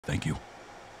Thank you.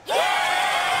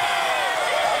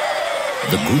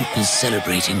 The group is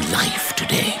celebrating life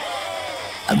today.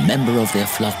 A member of their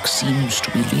flock seems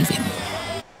to be leaving.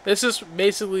 This is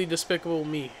basically Despicable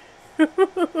Me.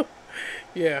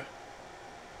 Yeah.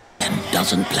 And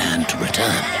doesn't plan to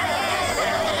return.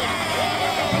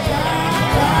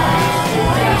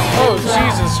 Oh,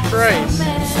 Jesus Christ.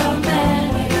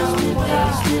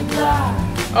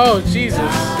 Oh,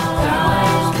 Jesus.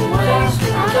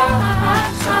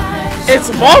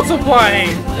 It's multiplying!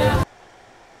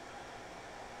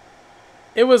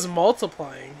 It was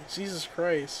multiplying. Jesus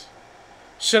Christ.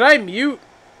 Should I mute?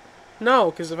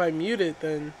 No, because if I mute it,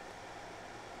 then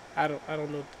I don't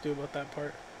know what to do about that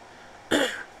part.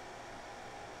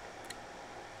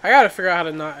 I gotta figure out how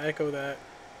to not echo that.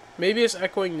 Maybe it's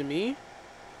echoing to me?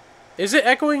 Is it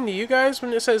echoing to you guys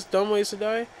when it says dumb ways to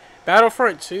die?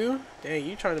 Battlefront 2? Dang,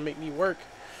 you trying to make me work.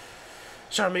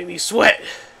 Trying to make me sweat.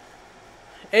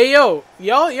 Hey yo,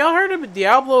 y'all heard of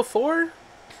Diablo 4?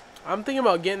 I'm thinking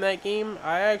about getting that game.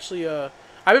 I've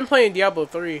been playing Diablo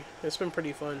 3. It's been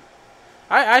pretty fun.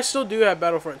 I still do have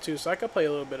Battlefront 2, so I could play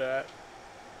a little bit of that.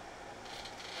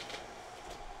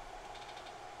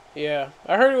 Yeah,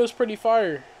 I heard it was pretty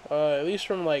fire. At least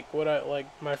from like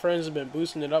my friends have been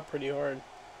boosting it up pretty hard.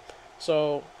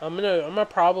 So I'm gonna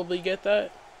probably get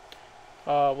that.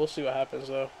 We'll see what happens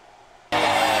though.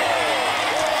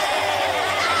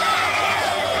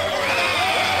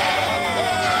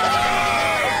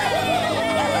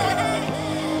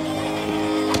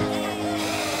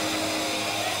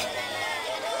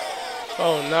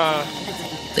 Oh nah.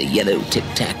 The yellow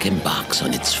tic-tac embarks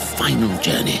on its final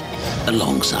journey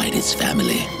alongside its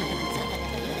family.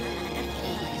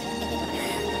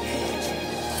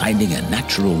 Finding a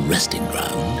natural resting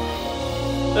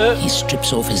ground, he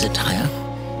strips off his attire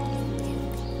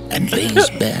and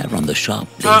lays bare on the sharp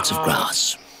blades of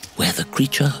grass, where the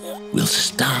creature will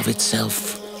starve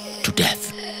itself to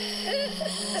death.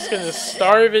 It's gonna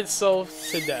starve itself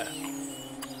to death.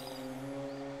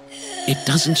 It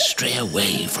doesn't stray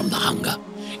away from the hunger.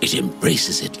 It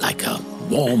embraces it like a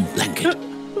warm blanket.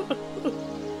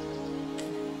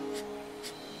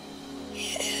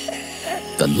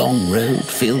 The long road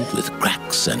filled with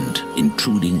cracks and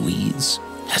intruding weeds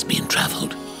has been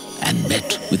traveled and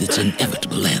met with its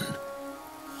inevitable end.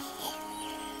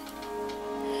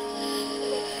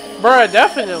 Bruh,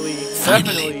 definitely.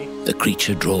 Finally, the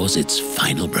creature draws its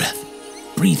final breath,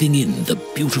 breathing in the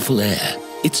beautiful air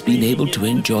it's been able to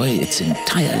enjoy its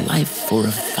entire life for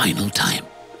a final time.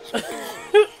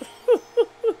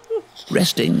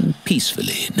 Resting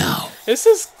peacefully now. This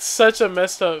is such a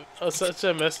messed up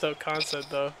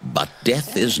concept, though. But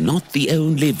death is not the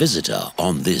only visitor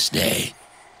on this day.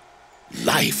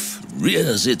 Life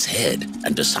rears its head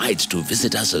and decides to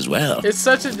visit us as well. It's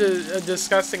such a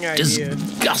disgusting idea.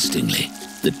 Disgustingly,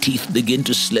 the teeth begin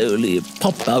to slowly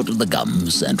pop out of the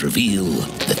gums and reveal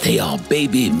that they are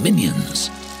baby minions.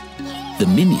 The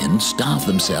minions starve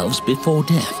themselves before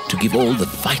death to give all the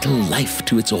vital life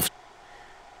to its offspring.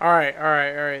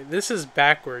 Alright. This is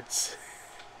backwards.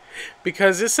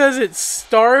 Because it says it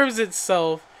starves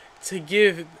itself to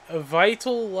give a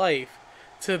vital life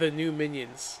to the new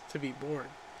minions to be born.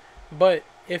 But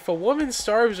if a woman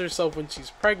starves herself when she's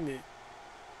pregnant,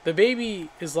 the baby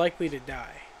is likely to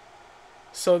die.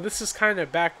 So this is kind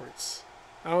of backwards.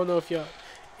 I don't know if y'all...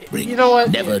 You know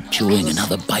what? Never chewing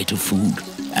another bite of food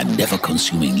and never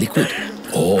consuming liquid,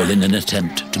 all in an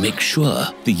attempt to make sure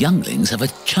the younglings have a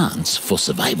chance for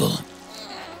survival.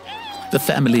 The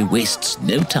family wastes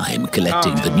no time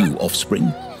collecting the new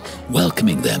offspring,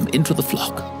 welcoming them into the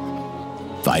flock.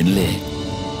 Finally,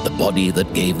 the body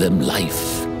that gave them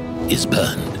life is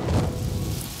burned.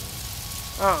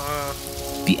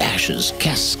 The ashes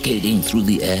cascading through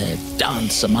the air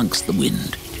dance amongst the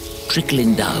wind,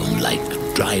 trickling down like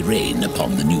dry rain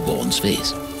upon the newborn's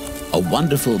face. A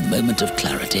wonderful moment of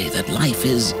clarity that life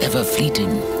is ever fleeting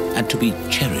and to be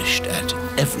cherished at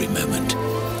every moment.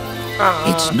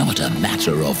 It's not a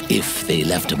matter of if they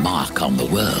left a mark on the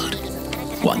world,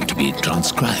 one to be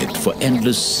transcribed for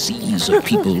endless seas of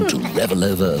people to revel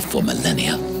over for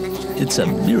millennia. It's a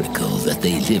miracle that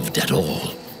they lived at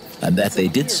all, and that they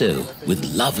did so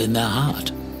with love in their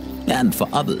heart, and for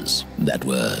others that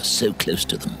were so close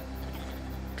to them.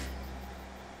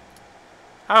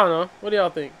 I don't know. What do y'all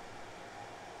think?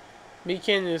 Meat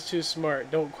Canyon is too smart.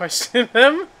 Don't question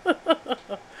them.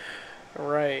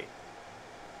 Right.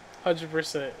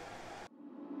 100%.